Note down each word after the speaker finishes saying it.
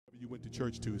went to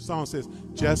church to. The song says,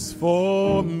 just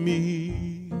for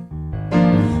me,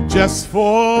 just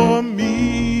for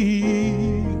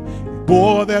me,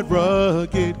 bore that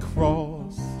rugged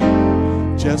cross.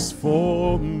 Just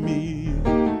for me,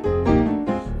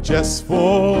 just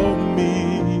for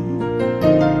me,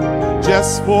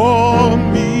 just for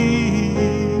me,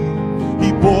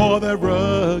 he bore that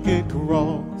rugged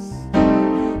cross.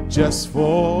 Just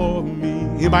for me.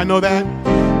 Anybody know that?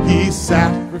 He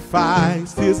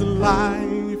sacrificed his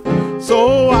life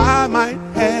so I might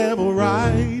have a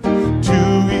right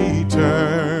to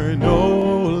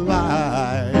eternal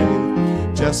life.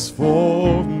 Just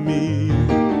for me,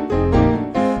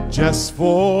 just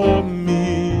for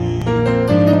me,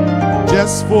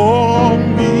 just for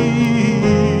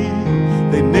me.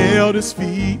 They nailed his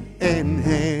feet and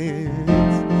hands.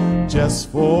 Just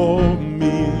for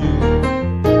me,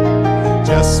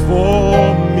 just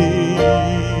for me,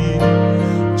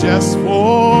 just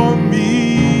for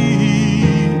me.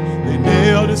 They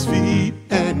nailed his feet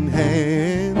and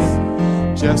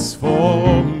hands. Just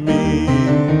for me,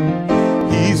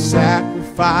 he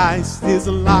sacrificed his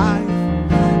life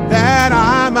that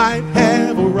I might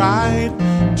have a right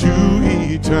to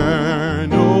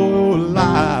eternal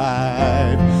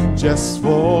life. Just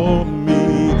for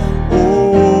me,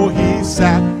 oh, he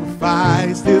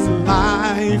sacrificed his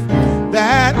life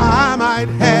that I might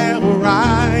have a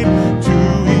right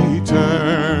to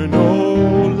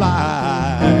eternal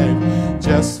life.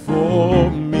 Just for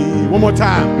me. One more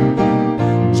time.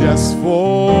 Just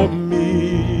for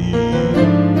me.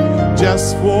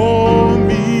 Just for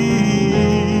me.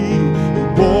 He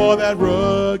bore that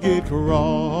rugged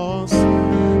cross.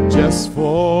 Just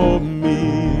for me.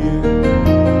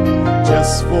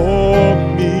 Just for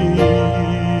me.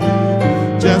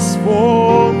 Just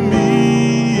for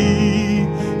me.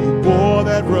 Bore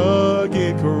that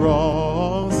rugged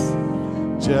cross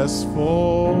just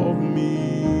for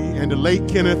me. And the late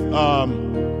Kenneth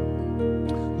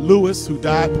Lewis, who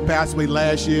died, passed away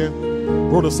last year,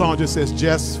 wrote a song that just says,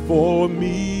 just for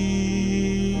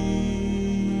me,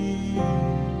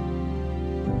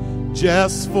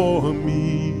 just for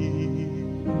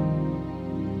me,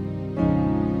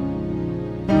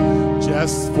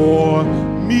 just for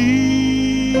me.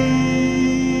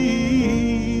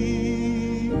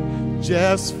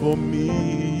 Just for me.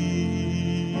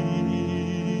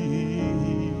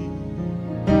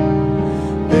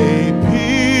 They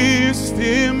pierced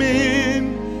him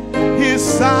in his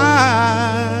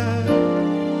side.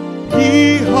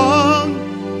 He hung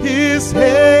his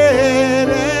head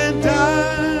and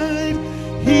died.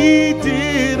 He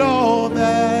did all that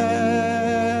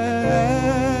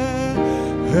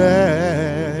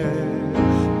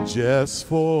just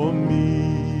for me.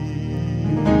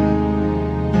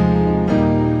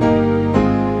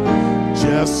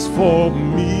 Just for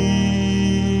me,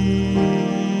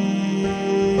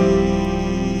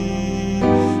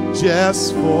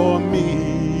 just for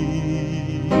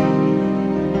me.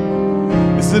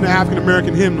 This is an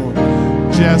African-American hymnal.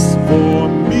 Just for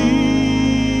me,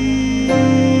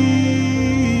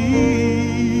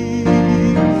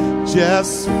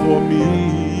 just for me.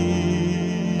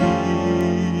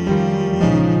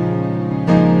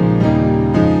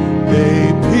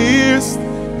 They pierced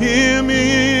him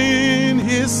in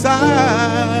his side.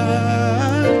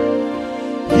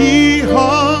 He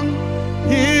hung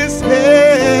his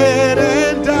head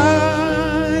and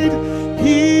died.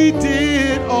 He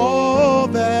did all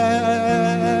that.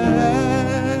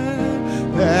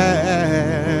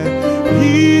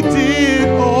 He did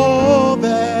all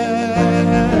that.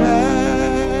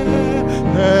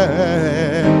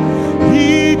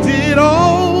 He did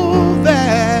all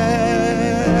that.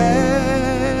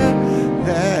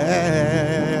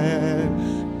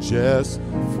 Just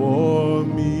for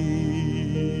me.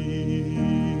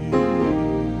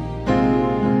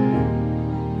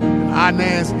 And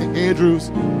Inez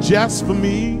Andrews, just for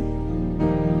me,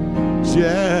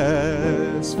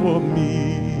 just for me,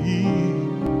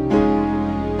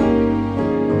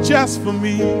 just for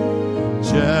me,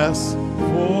 just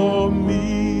for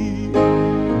me.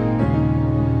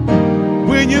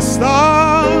 When you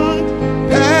start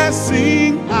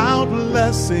passing out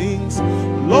blessings,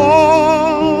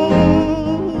 Lord,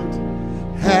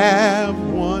 have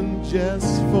one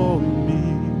just for me.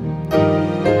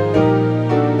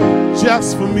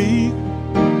 Just for me,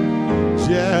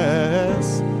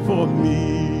 just for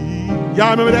me.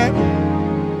 Y'all remember that?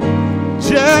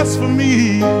 Just for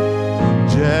me,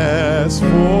 just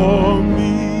for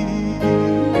me.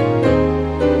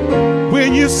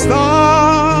 When you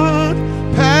start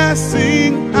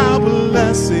passing out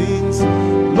blessings,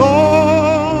 Lord,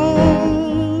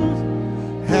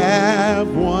 have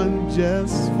one one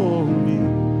just for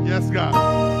me. Yes,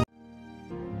 God.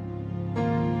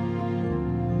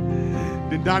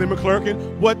 Then Donnie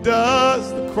McClurkin, what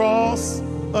does the cross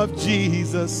of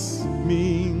Jesus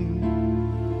mean?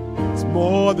 It's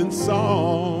more than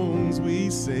songs we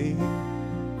sing,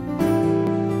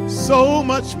 so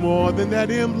much more than that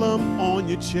emblem on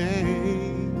your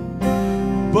chain.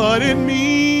 But it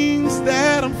means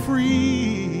that I'm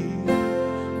free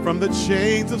from the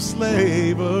chains of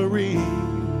slavery,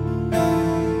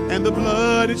 and the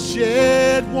blood it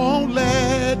shed won't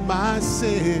let my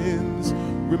sins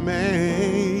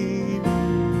remain.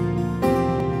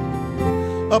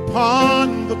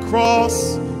 Upon the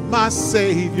cross my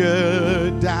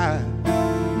Savior died,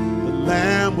 the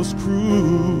Lamb was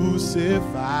crucified,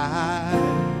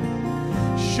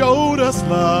 showed us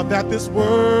love that this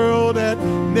world had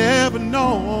never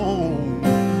known.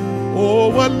 Oh,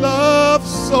 what love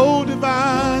so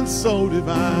divine, so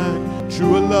divine,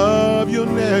 true love you'll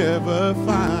never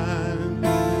find.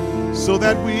 So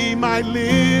that we might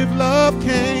live, love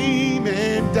came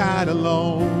and died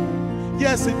alone.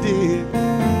 Yes, it did.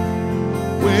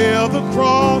 Well, the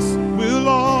cross will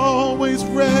always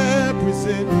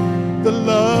represent the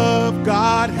love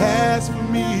God has for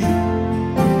me.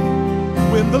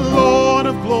 When the Lord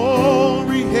of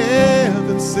glory,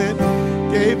 heaven sent,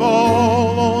 gave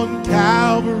all on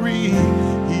Calvary,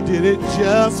 he did it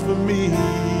just for me,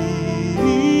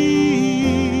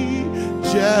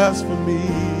 just for me.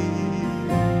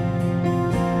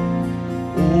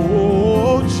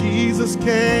 Oh, Jesus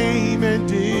came and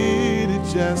did it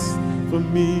just for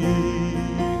me,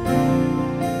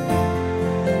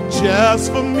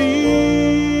 just for me,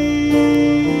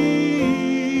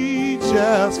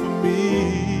 just for me.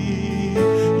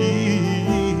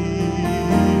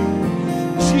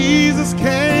 Jesus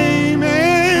came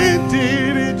and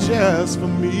did it just for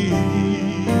me,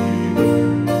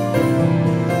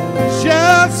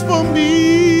 just for me,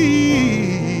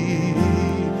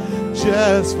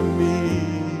 just for me.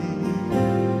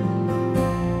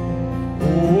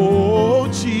 Oh,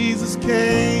 Jesus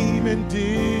came and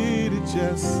did it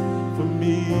just for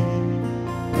me,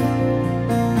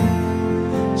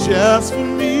 just for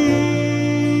me,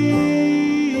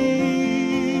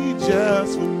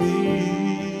 just for me.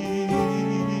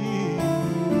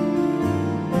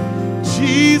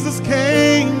 Jesus came